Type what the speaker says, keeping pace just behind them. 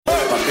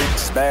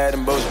bad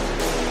and bullshit.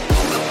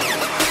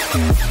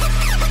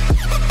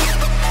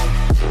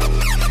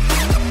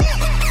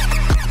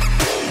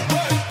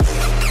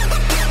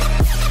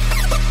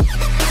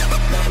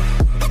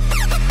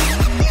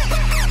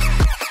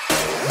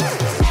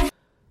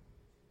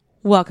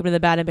 Welcome to the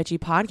Bad and Bitchy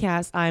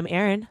podcast. I'm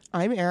Erin.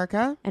 I'm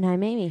Erica. And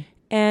I'm Amy.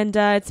 And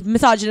it's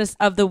Misogynist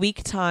of the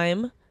Week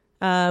time.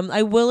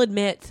 I will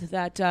admit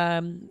that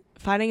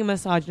finding a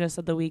Misogynist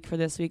of the Week for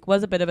this week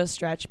was a bit of a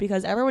stretch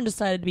because everyone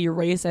decided to be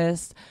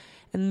racist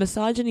and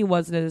misogyny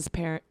wasn't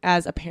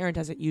as apparent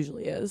as it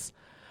usually is.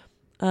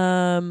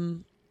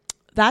 That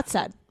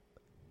said,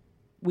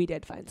 we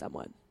did find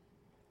someone.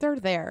 They're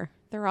there.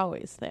 They're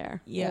always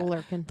there. Yeah.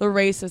 Lurking. The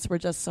racists were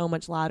just so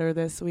much louder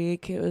this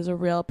week. It was a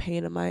real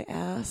pain in my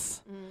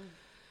ass.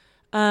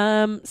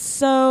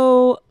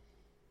 So,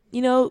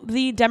 you know,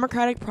 the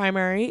Democratic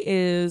primary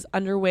is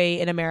underway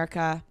in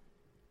America.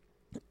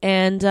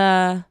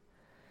 And,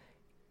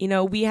 you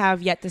know, we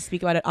have yet to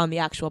speak about it on the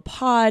actual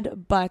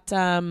pod, but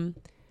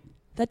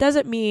that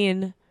doesn't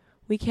mean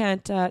we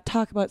can't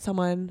talk about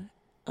someone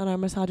on our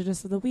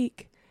Misogynist of the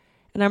Week.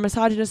 And our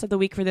Misogynist of the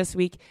Week for this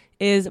week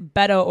is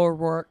Beto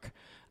O'Rourke,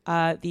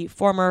 the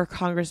former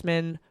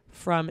congressman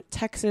from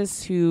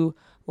Texas who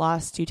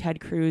lost to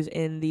Ted Cruz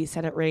in the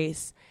Senate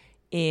race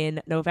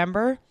in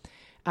November.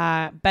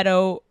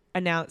 Beto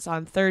announced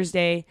on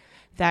Thursday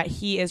that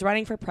he is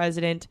running for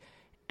president,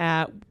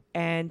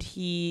 and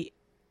he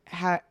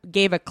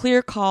gave a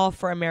clear call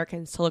for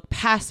Americans to look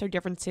past their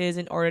differences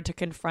in order to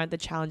confront the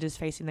challenges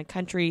facing the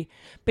country,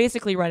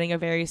 basically running a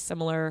very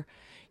similar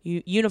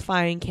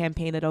unifying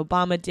campaign that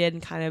Obama did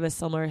and kind of a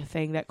similar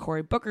thing that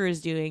Cory Booker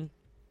is doing.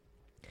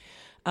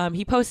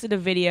 He posted a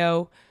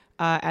video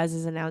as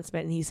his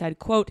announcement, and he said,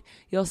 quote,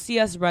 "You'll see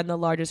us run the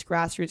largest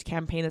grassroots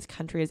campaign this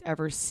country has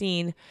ever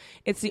seen.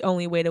 It's the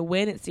only way to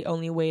win. It's the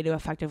only way to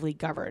effectively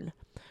govern."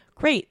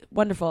 Great.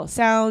 Wonderful.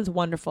 Sounds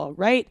wonderful,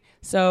 right?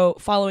 So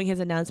following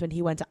his announcement,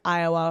 he went to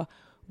Iowa,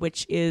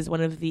 which is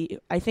one of the,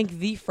 I think,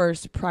 the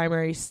first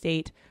primary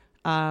state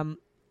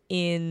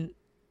in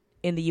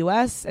the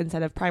U.S.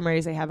 Instead of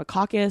primaries, they have a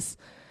caucus.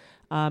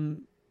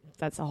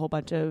 That's a whole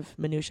bunch of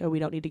minutia we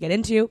don't need to get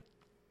into.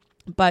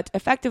 But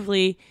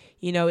effectively,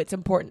 you know, it's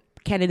important.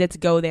 Candidates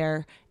go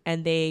there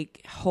and they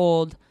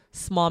hold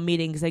small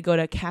meetings. They go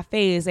to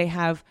cafes. They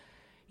have,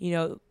 you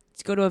know,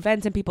 go to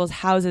events in people's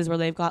houses where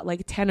they've got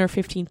like 10 or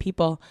 15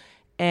 people.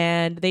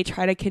 And they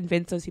try to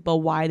convince those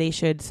people why they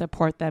should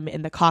support them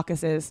in the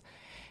caucuses.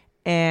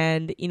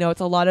 And, you know,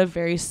 it's a lot of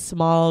very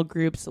small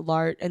groups,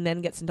 and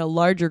then gets into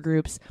larger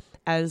groups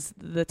as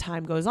the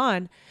time goes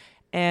on.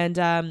 And,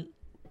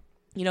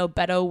 you know,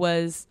 Beto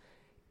was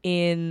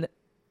in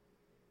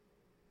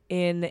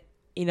a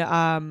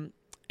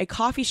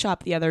coffee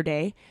shop the other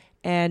day,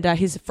 and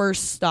his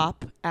first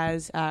stop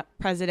as a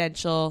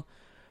presidential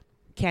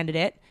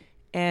candidate.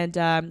 And,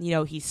 you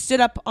know, he stood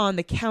up on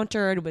the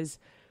counter and was,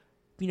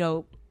 you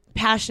know,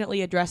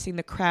 passionately addressing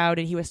the crowd.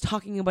 And he was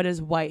talking about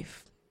his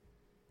wife,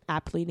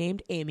 aptly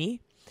named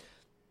Amy.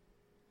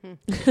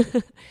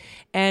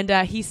 And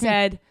he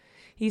said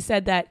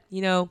that,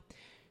 you know,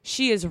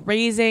 she is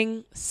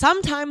raising,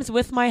 sometimes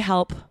with my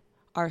help,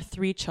 our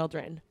 3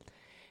 children.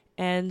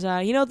 And,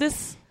 you know,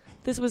 this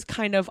was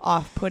kind of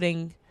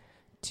off-putting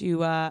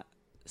to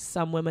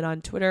some women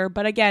on Twitter.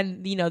 But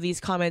again, you know, these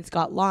comments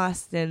got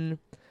lost in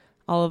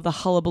all of the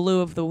hullabaloo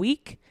of the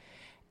week.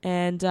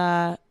 And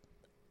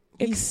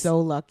he's so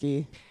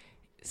lucky.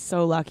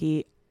 So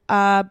lucky.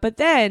 But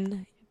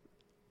then,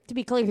 to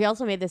be clear, he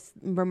also made this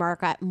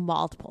remark at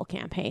multiple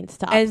campaign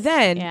stops. And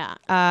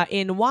then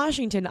in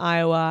Washington,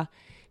 Iowa,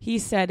 he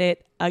said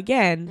it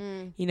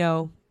again, you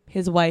know,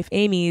 his wife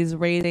Amy is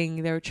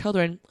raising their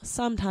children,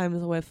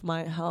 sometimes with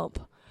my help.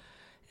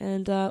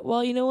 And,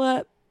 well, you know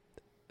what?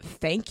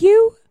 Thank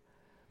you.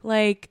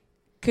 Like,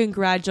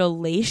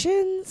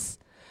 congratulations.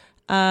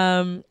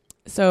 So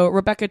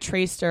Rebecca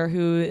Traister,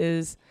 who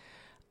is,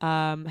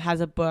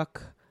 has a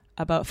book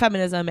about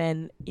feminism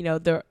and, you know,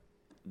 the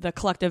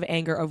collective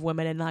anger of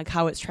women and like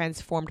how it's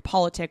transformed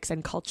politics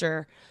and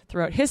culture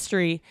throughout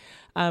history.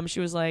 She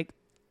was like,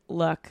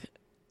 look,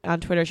 on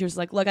Twitter, she was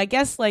like, look, I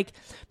guess like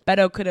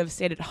Beto could have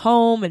stayed at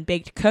home and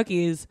baked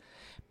cookies,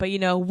 but you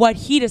know, what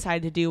he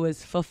decided to do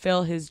was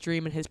fulfill his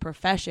dream in his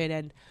profession.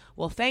 And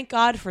well, thank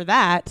God for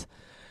that.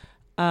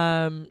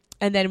 And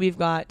then we've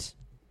got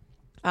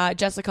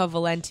Jessica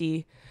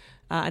Valenti,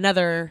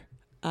 another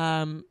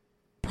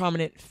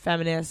prominent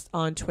feminist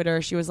on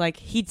Twitter. She was like,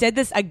 he did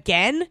this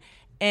again.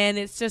 And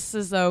it's just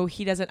as though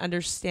he doesn't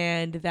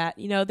understand that,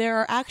 you know, there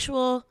are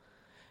actual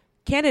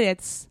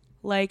candidates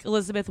like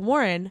Elizabeth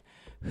Warren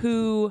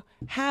who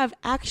have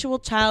actual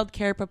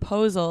childcare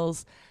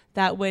proposals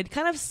that would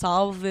kind of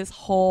solve this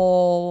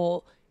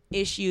whole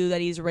issue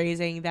that he's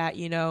raising, that,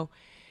 you know,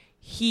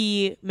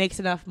 he makes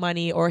enough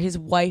money or his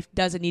wife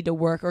doesn't need to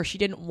work or she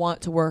didn't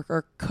want to work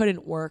or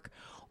couldn't work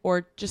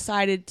or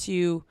decided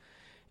to,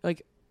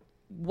 like,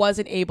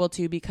 wasn't able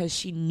to because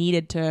she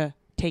needed to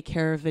take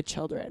care of the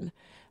children.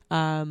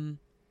 And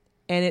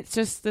it's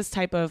just this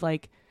type of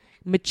like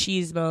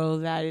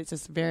machismo that is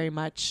just very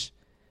much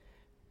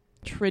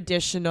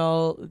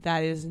traditional,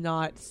 that is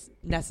not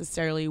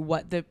necessarily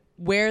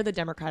where the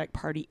Democratic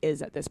Party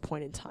is at this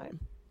point in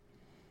time.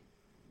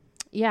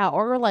 Yeah,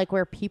 or like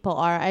where people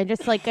are. I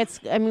just like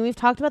I mean, we've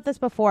talked about this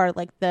before,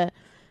 like the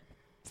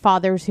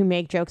fathers who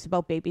make jokes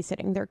about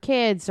babysitting their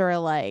kids or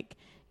like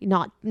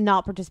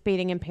not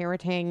participating in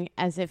parenting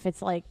as if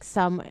it's like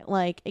some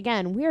like,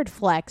 again, weird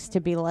flex to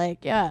be like,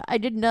 yeah, I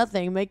did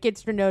nothing, my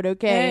kids turned out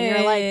okay. Hey. And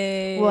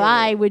you're like,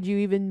 why would you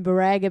even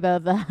brag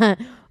about that?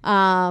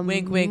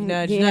 Wink, wink,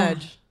 nudge, yeah.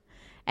 nudge.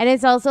 And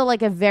it's also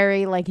like a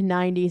very like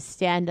 90s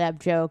stand-up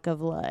joke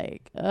of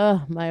like,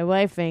 oh, my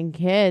wife and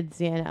kids,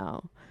 you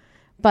know.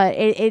 But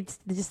it's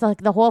just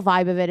like the whole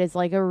vibe of it is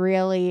like a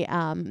really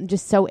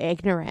just so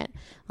ignorant.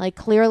 Like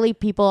clearly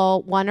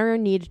people want or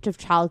need of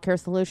childcare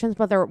solutions,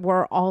 but there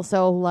were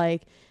also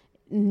like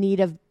need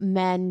of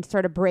men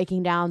sort of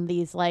breaking down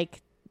these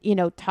like, you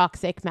know,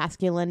 toxic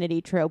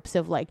masculinity tropes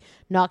of like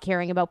not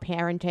caring about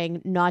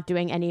parenting, not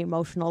doing any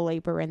emotional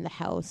labor in the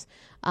house.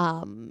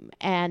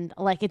 And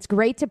like it's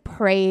great to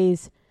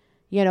praise,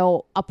 you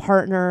know, a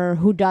partner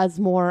who does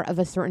more of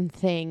a certain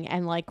thing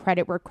and like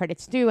credit where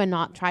credit's due and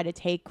not try to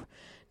take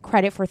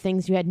credit for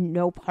things you had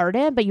no part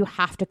in, but you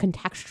have to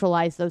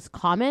contextualize those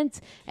comments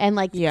and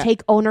like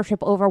take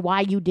ownership over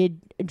why you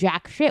did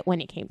jack shit when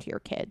it came to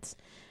your kids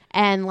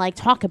and like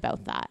talk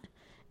about that.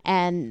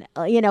 And,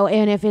 you know,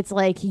 and if it's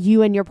like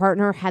you and your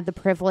partner had the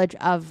privilege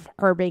of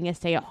her being a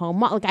stay-at-home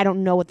mom, like I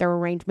don't know what their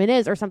arrangement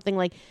is or something,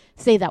 like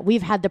say that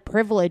we've had the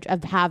privilege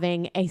of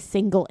having a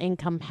single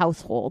income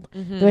household.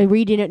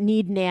 We didn't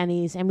need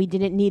nannies and we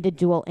didn't need a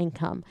dual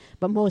income,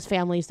 but most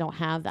families don't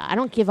have that. I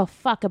don't give a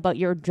fuck about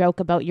your joke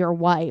about your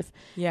wife,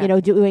 you know,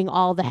 doing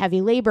all the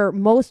heavy labor.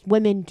 Most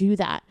women do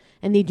that.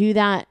 And they do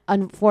that,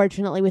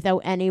 unfortunately, without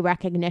any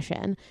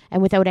recognition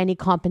and without any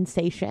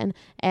compensation.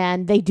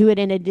 And they do it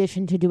in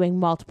addition to doing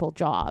multiple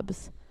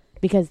jobs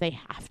because they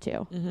have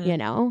to, you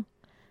know?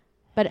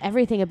 But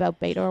everything about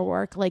Beto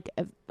work, like,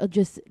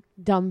 just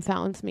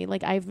dumbfounds me.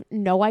 Like, I have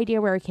no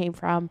idea where it came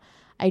from.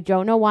 I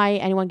don't know why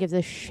anyone gives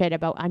a shit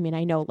about, I mean,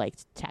 I know, like,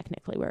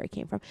 technically where it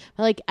came from.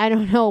 But, like, I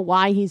don't know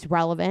why he's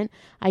relevant.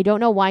 I don't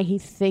know why he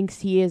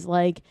thinks he is,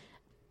 like,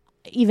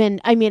 even,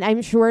 I mean,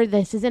 I'm sure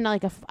this isn't,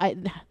 like,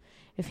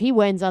 if he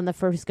wins on the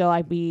first go,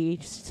 I'd be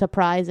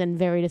surprised and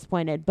very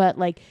disappointed. But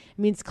like,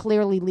 I mean, it's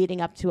clearly leading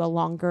up to a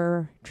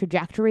longer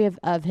trajectory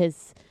of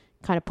his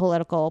kind of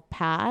political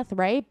path,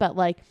 right? But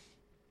like,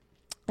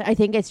 I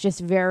think it's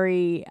just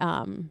very,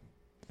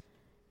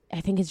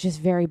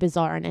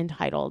 bizarre and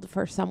entitled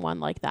for someone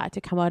like that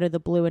to come out of the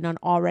blue and on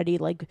already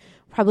like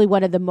probably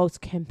one of the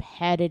most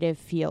competitive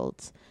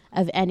fields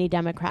of any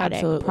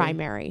Democratic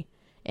primary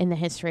in the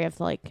history of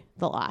like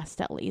the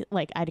last, at least,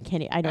 like I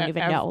don't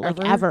even know,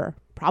 like ever.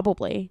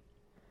 Probably,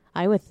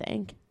 I would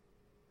think.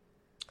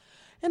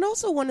 And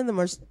also one of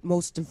the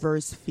most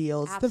diverse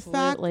fields.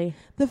 Absolutely.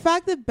 The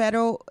fact that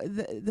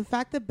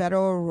Beto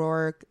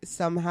O'Rourke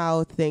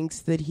somehow thinks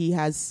that he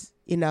has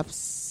enough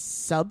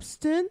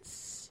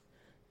substance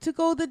to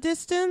go the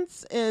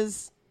distance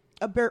is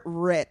a bit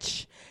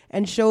rich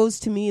and shows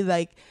to me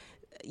like,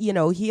 you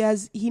know,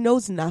 he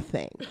knows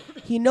nothing.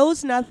 He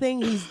knows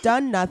nothing. He's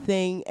done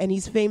nothing, and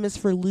he's famous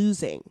for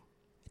losing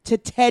to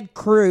Ted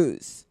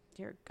Cruz.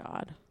 Dear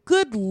God.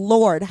 Good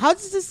Lord. How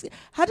does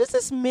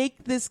this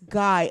make this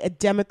guy a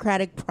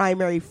Democratic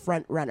primary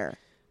front runner?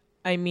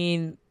 I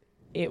mean,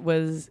 it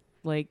was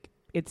like,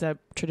 it's a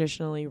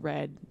traditionally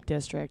red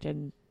district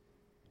and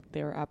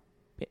they were up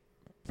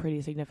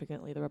pretty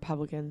significantly, the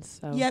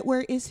Republicans. So. Yet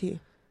where is he?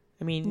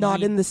 I mean,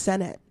 not in the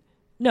Senate.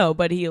 No,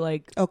 but he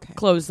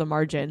closed the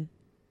margin.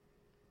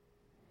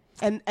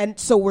 And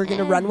so we're going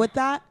to run with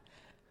that?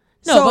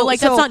 No, but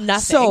like that's not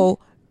nothing. So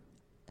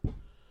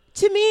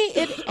to me,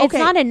 it's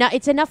not enough.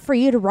 It's enough for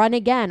you to run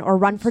again, or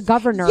run for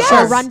governor, yes,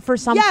 or run for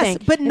something. Yes,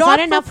 but it's not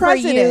enough for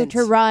president. For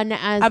you to run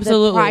as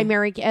the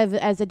primary,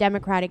 as a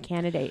Democratic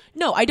candidate.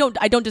 No, I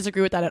don't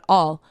disagree with that at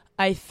all.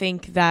 I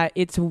think that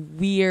it's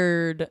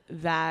weird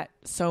that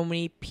so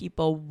many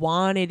people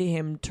wanted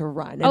him to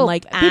run and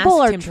like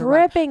people asked are him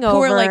tripping to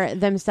run. over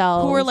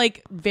themselves. Who are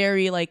like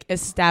very like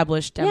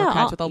established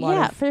Democrats with a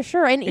lot of for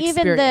sure, and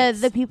experience.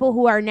 even the people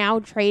who are now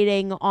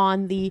trading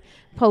on the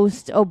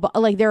post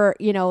like their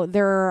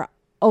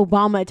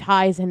Obama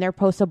ties and their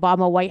post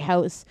Obama White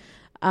House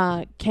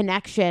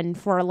connection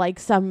for like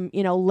some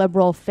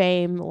liberal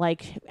fame.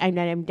 Like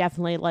I'm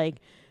definitely like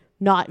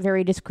not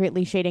very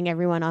discreetly shading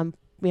everyone on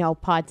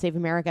Pod Save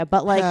America,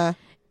 but like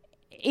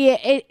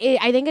it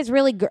I think it's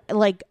really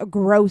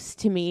gross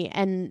to me,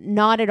 and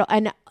not at all,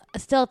 and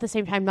still at the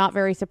same time not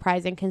very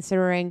surprising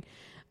considering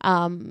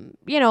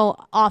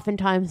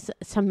oftentimes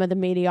some of the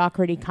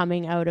mediocrity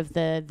coming out of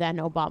the then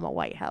Obama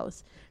White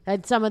House,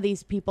 that some of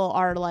these people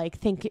are like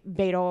think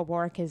Beto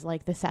O'Rourke is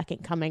like the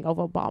second coming of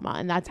Obama,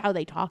 and that's how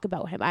they talk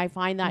about him. I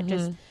find that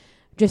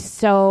just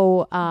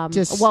so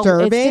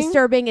disturbing. It's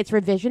disturbing, it's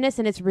revisionist,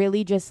 and it's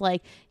really just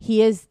like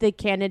he is the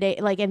candidate,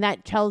 like, and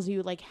that tells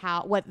you like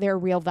what their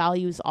real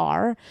values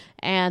are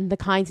and the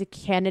kinds of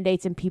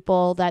candidates and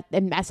people that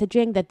and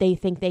messaging that they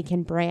think they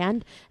can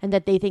brand and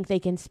that they think they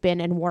can spin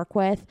and work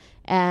with.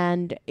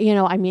 And, you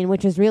know, I mean,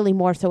 which is really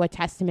more so a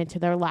testament to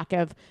their lack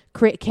of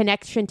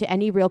connection to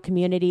any real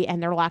community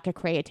and their lack of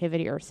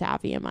creativity or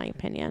savvy, in my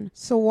opinion.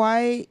 So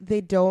why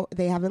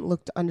they haven't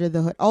looked under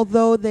the hood,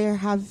 although there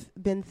have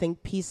been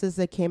think pieces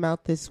that came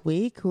out this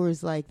week who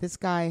was like, this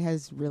guy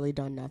has really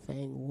done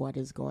nothing. What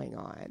is going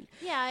on?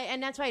 Yeah,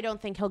 and that's why I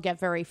don't think he'll get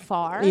very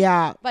far.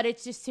 Yeah. But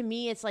it's just, to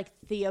me, it's like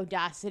the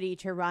audacity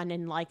to run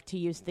and like to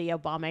use the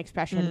Obama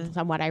expression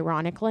somewhat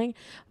ironically.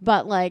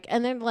 But like,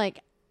 and then like,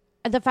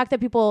 the fact that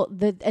people,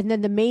 and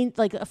then the main,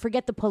 like,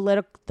 forget the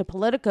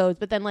politicos,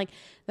 but then like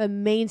the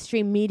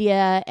mainstream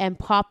media and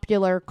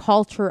popular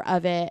culture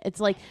of it, it's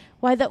like,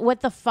 what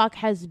the fuck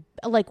has,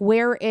 like,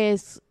 where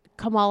is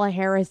Kamala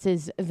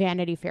Harris's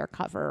Vanity Fair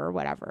cover or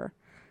whatever?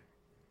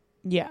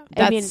 Yeah,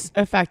 that's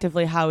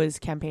effectively how his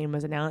campaign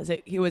was announced.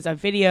 It was a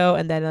video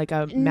and then like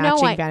a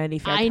matching Vanity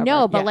Fair cover. I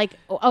know, but like,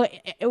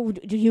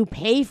 do you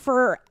pay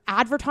for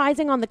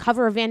advertising on the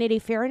cover of Vanity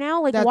Fair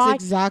now? Like, that's why?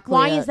 Exactly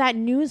why is that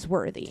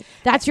newsworthy?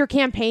 That's your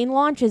campaign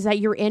launch? Is that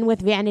you're in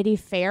with Vanity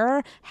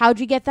Fair? How'd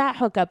you get that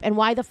hookup? And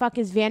why the fuck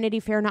is Vanity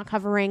Fair not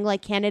covering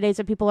like candidates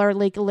that people are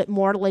like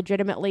more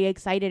legitimately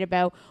excited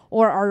about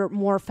or are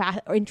more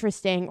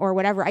interesting or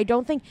whatever? I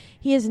don't think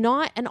he is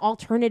not an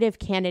alternative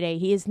candidate.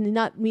 He's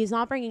not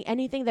bringing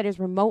anything that is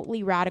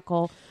remotely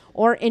radical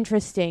or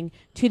interesting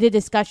to the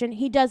discussion.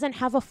 He doesn't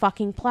have a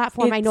fucking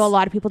platform. I know a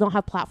lot of people don't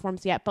have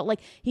platforms yet, but like,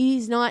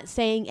 he's not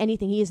saying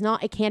anything. He is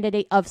not a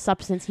candidate of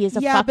substance. He is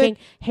a fucking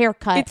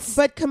haircut.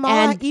 But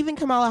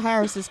Kamala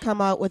Harris has come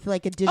out with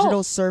like a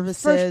digital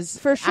services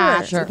for sure,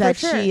 act that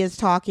she is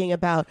talking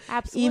about.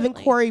 Absolutely. Even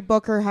Cory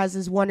Booker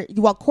has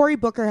Cory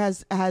Booker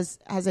has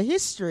a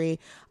history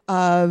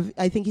of,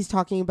 I think he's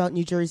talking about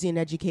New Jersey and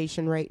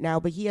education right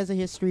now, but he has a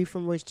history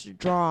from which to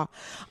draw.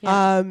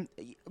 Yeah.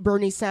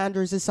 Bernie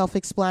Sanders is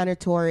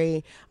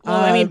self-explanatory. Well,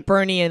 I mean,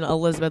 Bernie and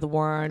Elizabeth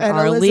Warren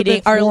are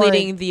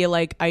leading the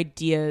like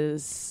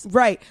ideas.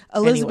 Right.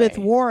 Elizabeth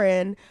anyway.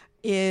 Warren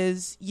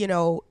is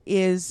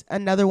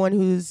another one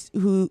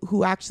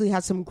who actually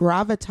has some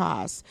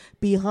gravitas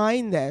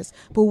behind this.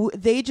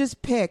 But they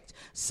just picked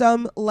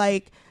some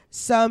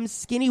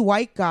skinny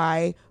white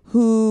guy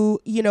who,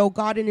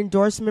 got an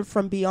endorsement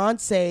from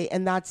Beyonce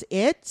and that's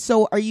it.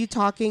 So are you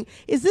talking,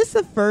 is this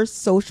the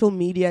first social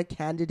media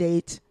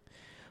candidate?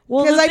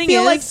 Well, because I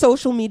feel like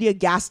social media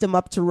gassed him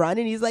up to run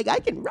and he's like, I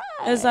can run.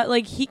 Is that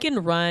like he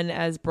can run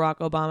as Barack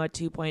Obama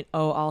 2.0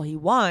 all he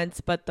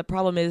wants, but the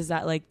problem is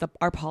that like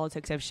our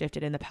politics have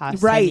shifted in the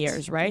past 10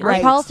 years, right? Our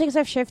politics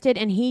have shifted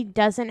and he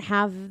doesn't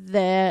have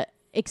the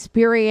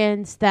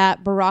experience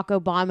that Barack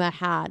Obama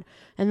had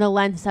and the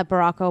lens that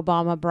Barack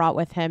Obama brought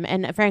with him.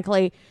 And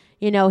frankly,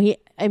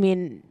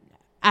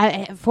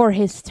 for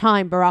his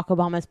time, Barack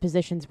Obama's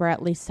positions were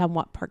at least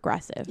somewhat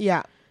progressive.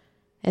 Yeah.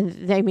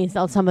 And I mean,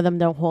 some of them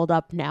don't hold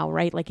up now,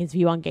 right? Like his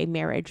view on gay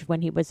marriage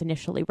when he was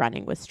initially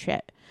running was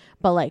shit.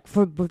 But like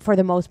for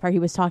the most part, he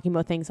was talking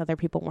about things other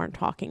people weren't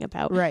talking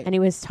about. Right. And he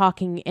was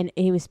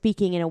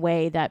speaking in a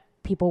way that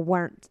people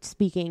weren't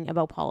speaking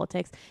about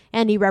politics.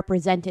 And he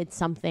represented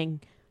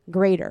something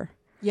greater.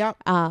 Yep.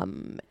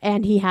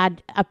 And he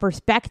had a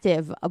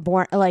perspective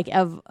born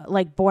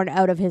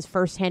out of his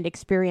firsthand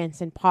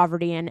experience in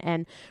poverty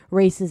and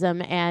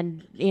racism,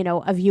 and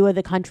a view of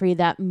the country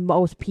that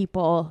most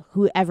people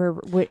who ever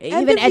would,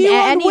 and even at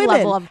any women.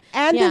 level of,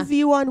 a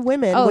view on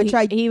women,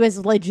 he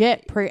was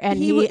legit,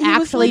 he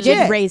actually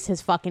did raise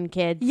his fucking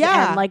kids,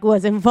 and like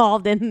was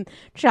involved in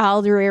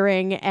child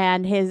rearing,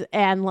 and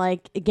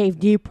gave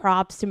deep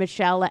props to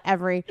Michelle at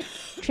every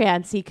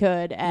chance he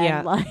could,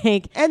 and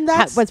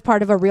that was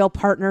part of a real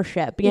partnership,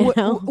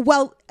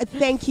 Well,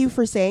 thank you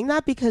for saying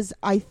that, because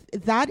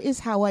that is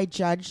how I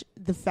judge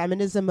the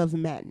feminism of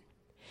men.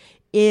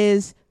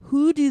 Is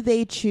who do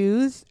they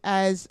choose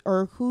as,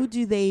 or who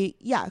do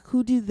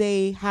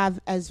they have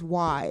as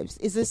wives?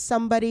 Is this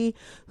somebody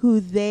who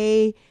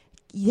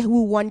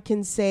one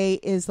can say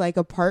is like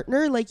a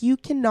partner? Like, you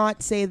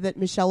cannot say that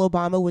Michelle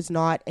Obama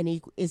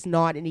is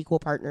not an equal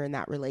partner in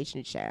that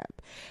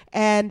relationship.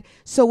 And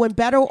so when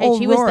Beto O'Rourke,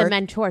 she was the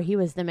mentor, he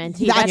was the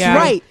mentee. That's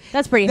right.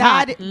 That's pretty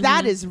hot.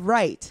 That is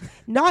right.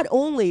 Not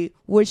only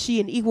was she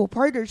an equal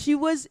partner, she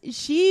was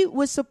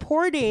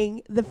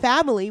supporting the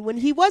family when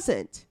he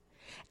wasn't.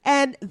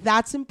 And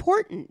that's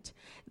important.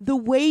 The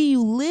way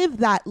you live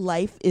that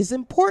life is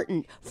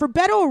important. For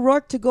Beto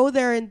O'Rourke to go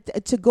there and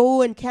to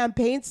go in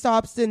campaign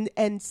stops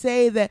and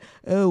say that,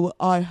 oh,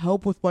 I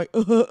help with my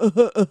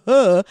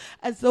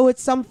as though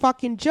it's some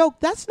fucking joke.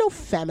 That's no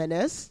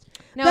feminist.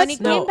 No, and he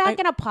came back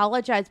and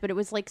apologized, but it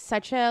was like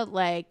such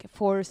a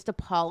forced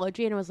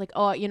apology, and it was like,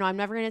 oh, I'm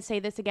never going to say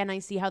this again. I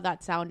see how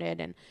that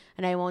sounded, and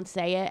I won't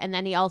say it. And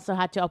then he also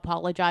had to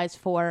apologize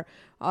for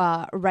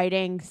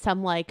writing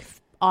some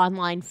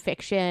online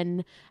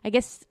fiction. I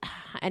guess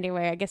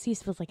anyway, I guess he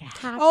was like a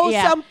hack.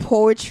 Some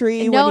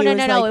poetry. No. When he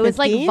was It like was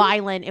like 15?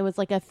 violent. It was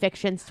like a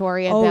fiction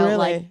story about really?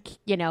 like,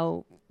 you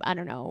know, I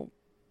don't know,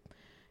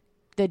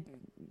 the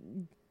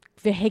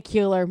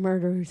vehicular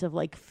murders of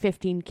like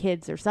 15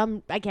 kids or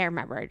some, I can't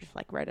remember. I just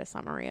like read a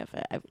summary of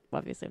it. I've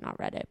obviously not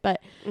read it,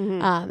 but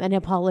and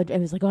apologize. It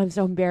was like, oh, I'm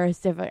so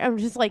embarrassed if I'm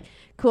just like,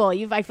 cool.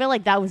 I feel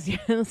like that was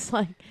it's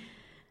like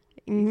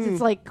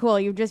it's like, cool.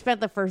 You just spent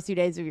the first 2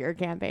 days of your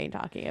campaign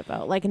talking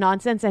about like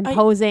nonsense and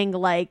posing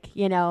like,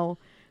 you know,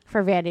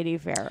 for Vanity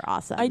Fair.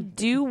 Awesome. I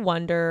do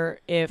wonder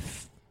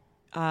if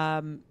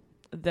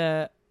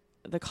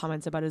the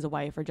comments about his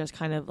wife are just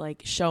kind of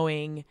like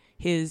showing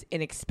his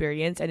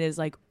inexperience and his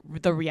like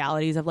the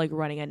realities of like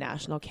running a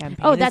national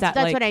campaign. Oh, that's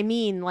like, what I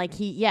mean. Like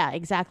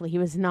exactly. He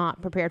was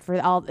not prepared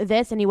for all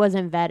this, and he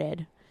wasn't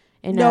vetted.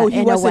 He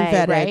wasn't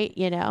vetted, right?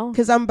 You know,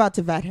 because I'm about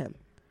to vet him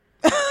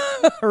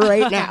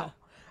right now,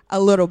 a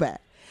little bit.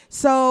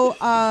 So,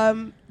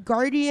 the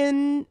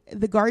Guardian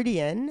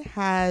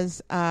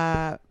has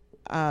a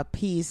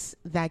piece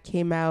that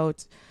came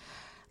out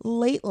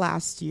late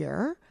last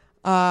year.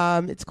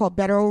 It's called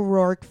Beto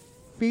O'Rourke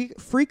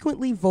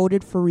frequently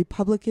voted for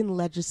Republican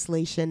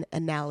legislation,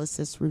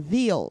 analysis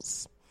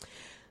reveals.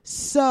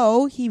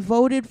 So he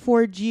voted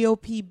for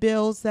GOP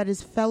bills that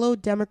his fellow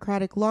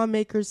Democratic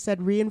lawmakers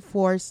said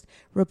reinforced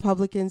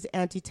Republicans'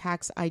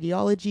 anti-tax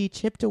ideology,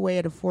 chipped away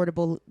at the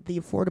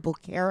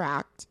Affordable Care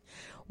Act,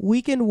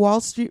 weakened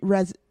Wall Street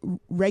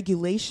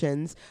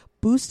regulations,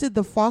 boosted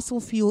the fossil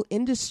fuel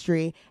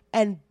industry,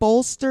 and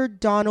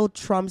bolstered Donald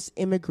Trump's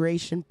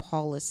immigration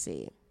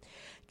policy.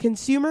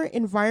 Consumer,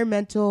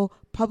 environmental,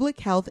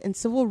 public health, and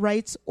civil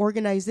rights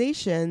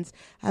organizations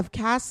have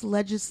cast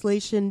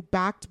legislation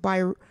backed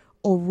by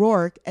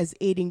O'Rourke as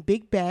aiding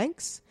big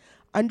banks,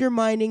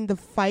 undermining the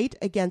fight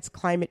against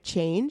climate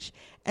change,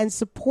 and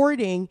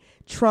supporting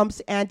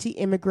Trump's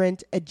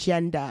anti-immigrant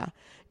agenda.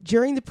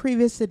 During the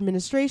previous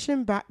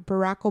administration,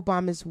 Barack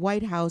Obama's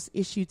White House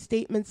issued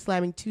statements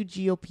slamming two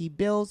GOP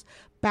bills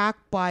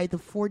backed by the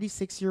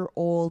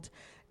 46-year-old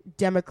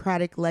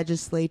Democratic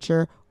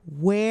legislature.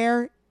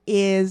 Where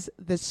is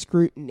the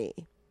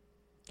scrutiny?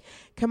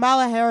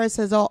 Kamala Harris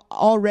has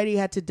already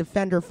had to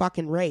defend her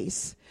fucking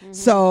race. Mm-hmm.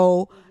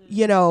 So,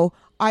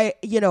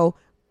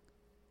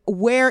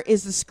 where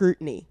is the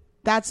scrutiny?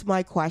 That's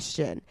my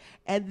question.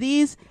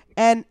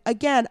 And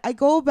again, I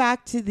go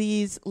back to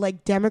these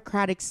like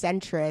Democratic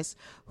centrists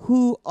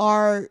who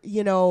are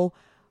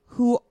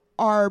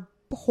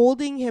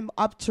holding him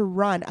up to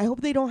run. I hope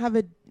they don't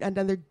have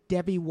another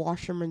Debbie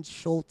Wasserman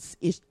Schultz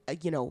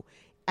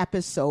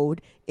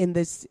episode in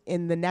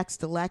the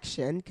next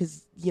election,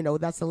 because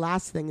that's the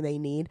last thing they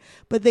need.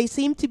 But they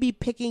seem to be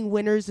picking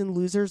winners and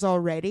losers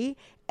already,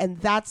 and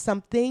that's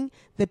something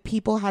that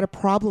people had a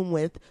problem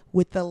with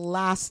the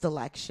last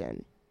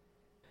election.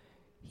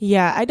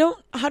 Yeah,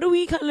 how do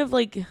we kind of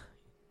like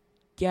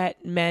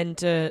get men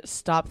to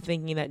stop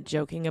thinking that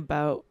joking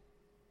about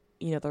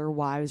their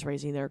wives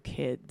raising their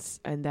kids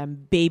and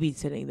them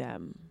babysitting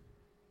them,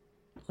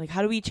 like,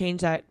 how do we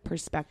change that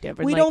perspective?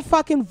 And we don't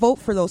fucking vote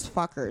for those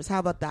fuckers. How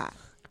about that?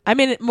 I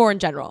mean, more in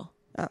general.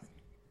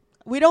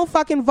 We don't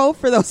fucking vote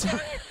for those.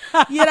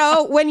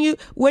 When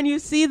you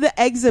see the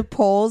exit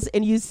polls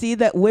and you see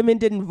that women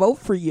didn't vote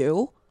for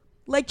you,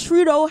 like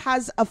Trudeau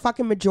has a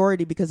fucking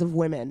majority because of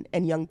women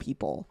and young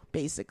people,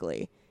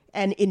 basically,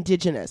 and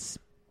Indigenous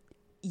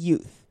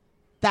youth.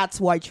 That's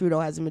why Trudeau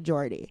has a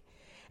majority.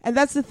 And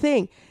that's the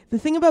thing. The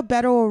thing about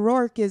Beto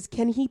O'Rourke is,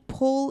 can he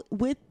pull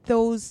with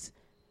those?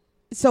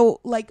 So,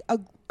 like,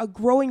 a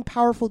growing,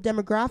 powerful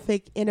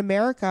demographic in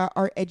America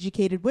are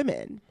educated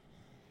women.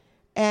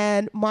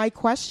 And my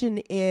question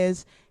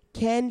is,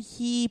 can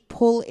he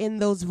pull in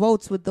those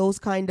votes with those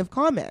kind of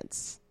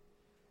comments?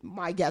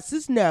 My guess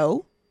is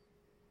no.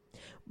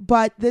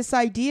 But this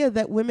idea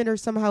that women are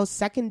somehow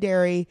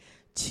secondary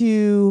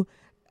to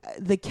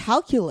the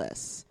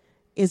calculus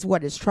is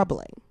what is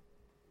troubling.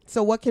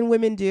 So what can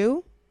women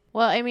do?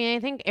 Well, I mean, I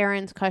think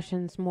Aaron's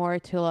question's more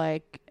to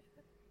like,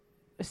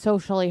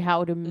 socially,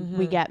 how do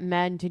we get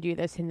men to do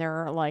this in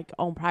their like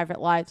own private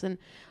lives? And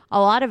a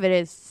lot of it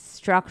is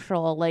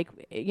structural, like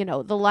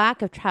the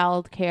lack of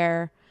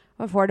childcare,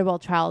 affordable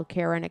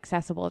childcare, and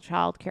accessible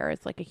childcare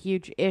is like a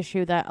huge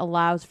issue that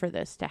allows for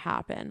this to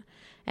happen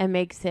and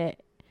makes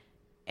it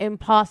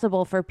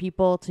impossible for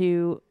people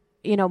to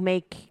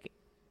make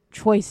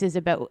choices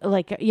about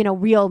like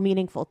real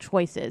meaningful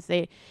choices.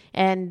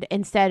 And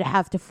instead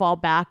have to fall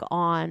back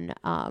on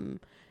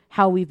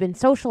how we've been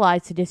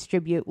socialized to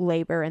distribute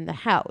labor in the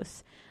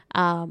house,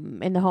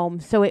 in the home.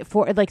 So it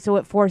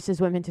forces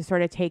women to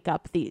sort of take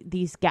up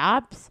these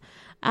gaps,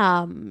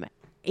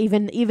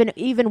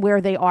 even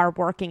where they are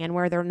working and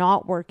where they're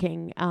not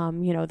working.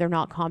 They're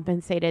not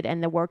compensated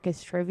and the work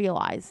is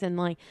trivialized. And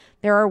like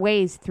there are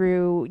ways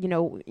through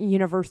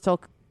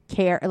universal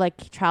care, like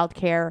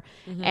childcare,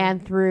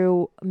 and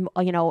through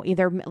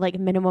either like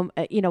minimum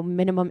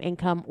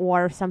income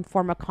or some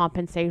form of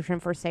compensation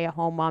for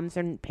stay-at-home moms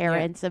and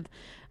parents of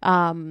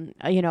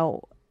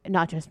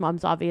not just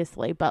moms,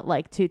 obviously, but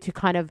like to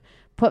kind of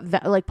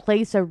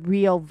place a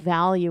real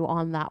value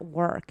on that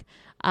work.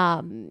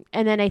 And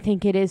then I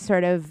think it is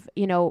sort of,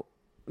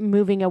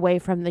 moving away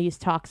from these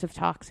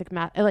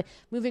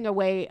moving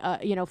away,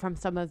 from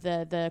some of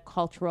the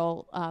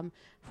cultural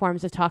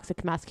forms of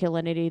toxic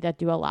masculinity that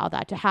do allow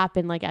that to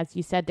happen. Like, as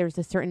you said, there's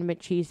a certain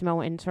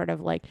machismo in sort of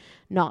like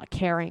not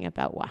caring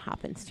about what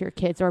happens to your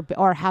kids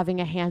or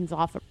having a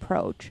hands-off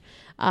approach.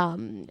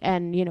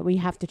 And, we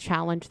have to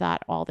challenge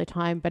that all the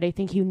time. But I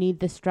think you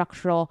need the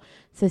structural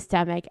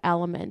systemic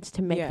elements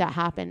to make that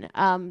happen.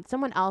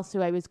 Someone else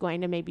who I was going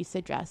to maybe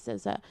suggest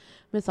as a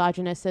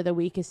misogynist of the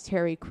week is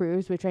Terry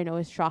Crews, which I know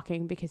is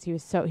shocking because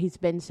he's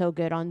been so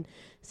good on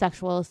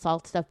sexual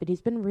assault stuff, but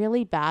he's been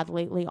really bad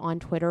lately on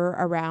Twitter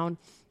around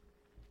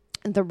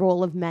the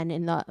role of men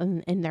in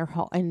their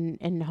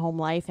home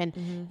life. And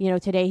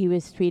today he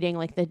was tweeting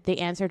like the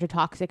answer to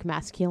toxic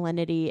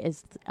masculinity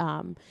is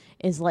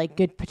like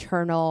good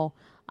paternal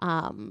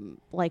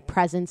like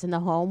presence in the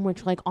home,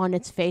 which like on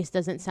its face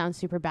doesn't sound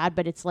super bad,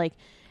 but it's like,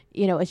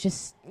 it's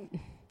just,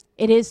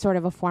 it is sort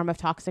of a form of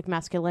toxic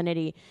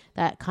masculinity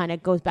that kind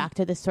of goes back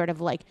to this sort of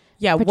like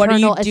paternal what are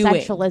you doing?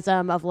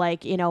 Essentialism of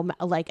like,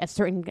 like a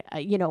certain,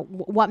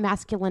 what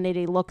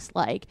masculinity looks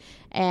like.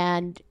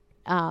 And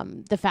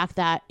the fact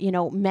that,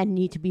 men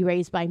need to be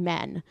raised by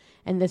men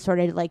and this sort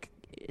of like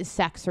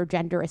sex or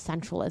gender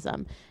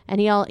essentialism. And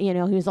he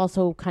was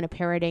also kind of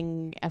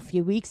parroting a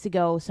few weeks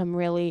ago some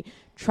really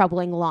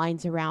troubling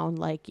lines around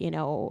like,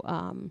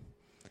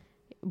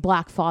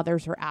 Black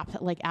fathers or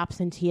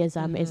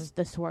absenteeism is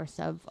the source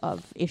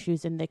of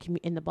issues in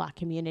the Black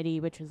community,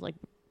 which is like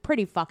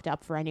pretty fucked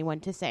up for anyone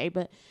to say,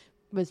 but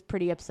was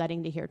pretty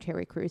upsetting to hear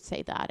Terry Crews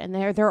say that. And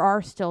there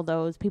are still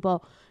those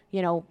people,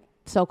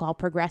 so-called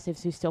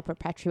progressives who still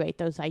perpetuate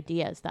those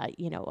ideas that,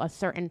 a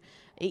certain,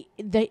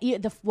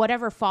 the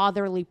whatever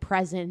fatherly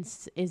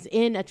presence is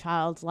in a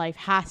child's life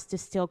has to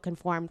still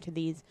conform to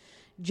these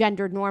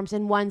gendered norms,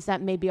 and ones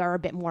that maybe are a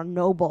bit more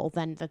noble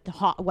than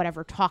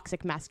whatever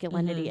toxic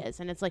masculinity is.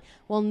 And it's like,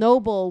 well,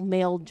 noble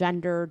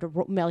masculine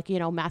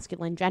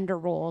gender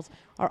roles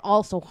are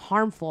also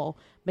harmful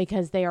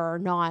because they are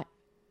not,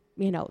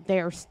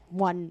 they're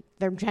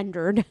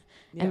gendered.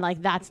 And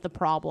like, that's the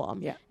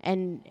problem. Yeah.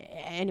 And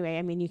anyway,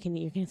 I mean, you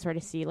can sort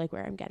of see like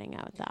where I'm getting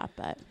at with that,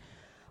 but.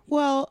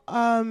 Well,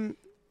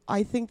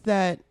 I think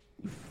that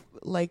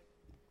like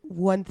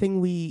one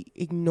thing we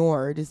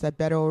ignored is that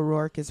Beto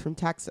O'Rourke is from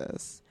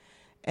Texas.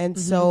 And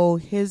so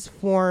his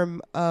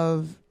form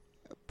of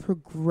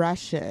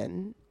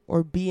progression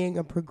or being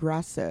a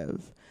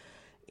progressive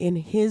in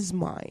his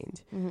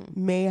mind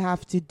may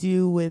have to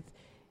do with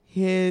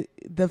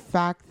the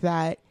fact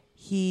that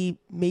he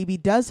maybe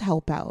does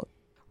help out.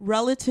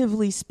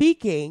 Relatively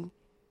speaking,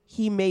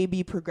 he may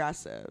be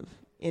progressive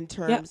in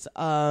terms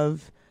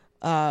of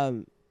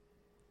the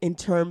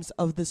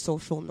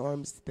social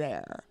norms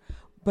there.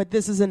 But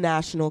this is a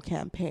national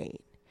campaign.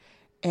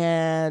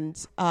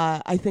 And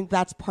I think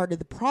that's part of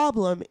the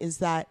problem, is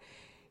that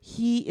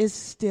he is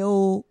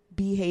still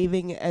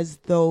behaving as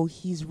though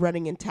he's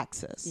running in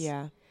Texas.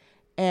 Yeah.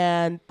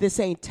 And this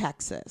ain't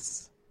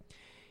Texas.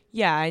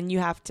 Yeah, and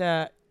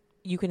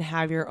you can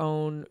have your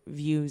own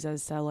views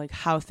as to like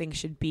how things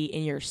should be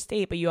in your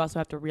state, but you also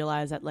have to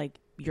realize that like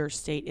your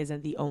state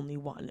isn't the only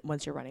one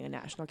once you're running a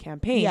national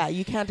campaign. Yeah,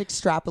 you can't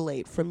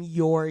extrapolate from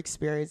your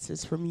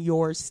experiences from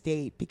your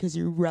state because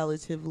you're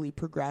relatively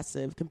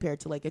progressive compared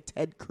to like a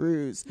Ted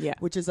Cruz,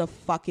 which is a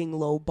fucking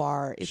low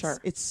bar.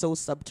 It's so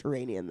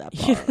subterranean, that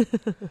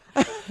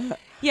bar.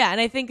 Yeah,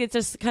 and I think it's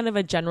just kind of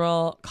a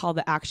general call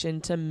to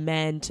action to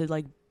men to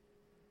like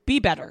be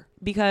better,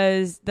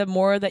 because the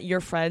more that your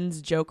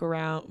friends joke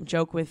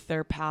with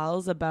their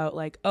pals about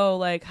like, oh,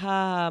 like,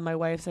 ha, my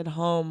wife's at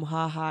home,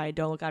 I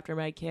don't look after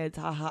my kids,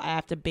 I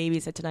have to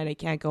babysit tonight, I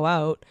can't go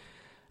out,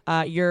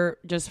 you're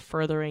just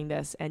furthering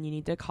this, and you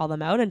need to call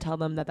them out and tell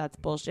them that that's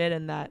bullshit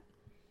and that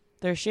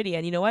they're shitty.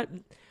 And you know what,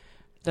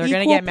 they're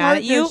gonna get mad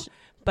at you,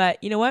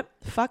 but you know what,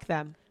 fuck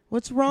them.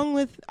 What's wrong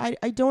with I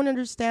don't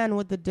understand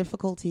what the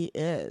difficulty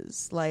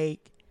is.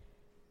 Like,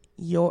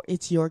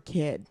 it's your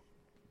kid.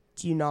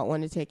 Do you not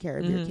want to take care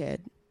of your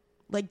kid?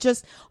 Like,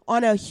 just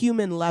on a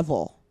human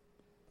level,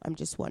 I'm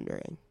just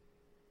wondering.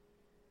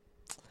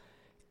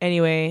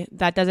 Anyway,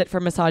 that does it for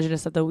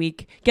Misogynist of the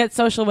Week. Get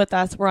social with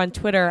us. We're on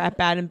Twitter at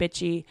Bad and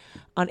Bitchy,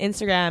 on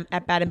Instagram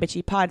at Bad and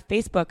Bitchy Pod,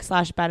 Facebook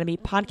 /Bad and B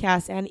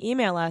Podcast, and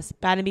email us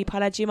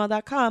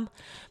badandbpod@gmail.com.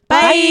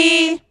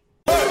 Bye.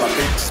 My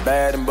bitch is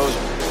bad and bullshit.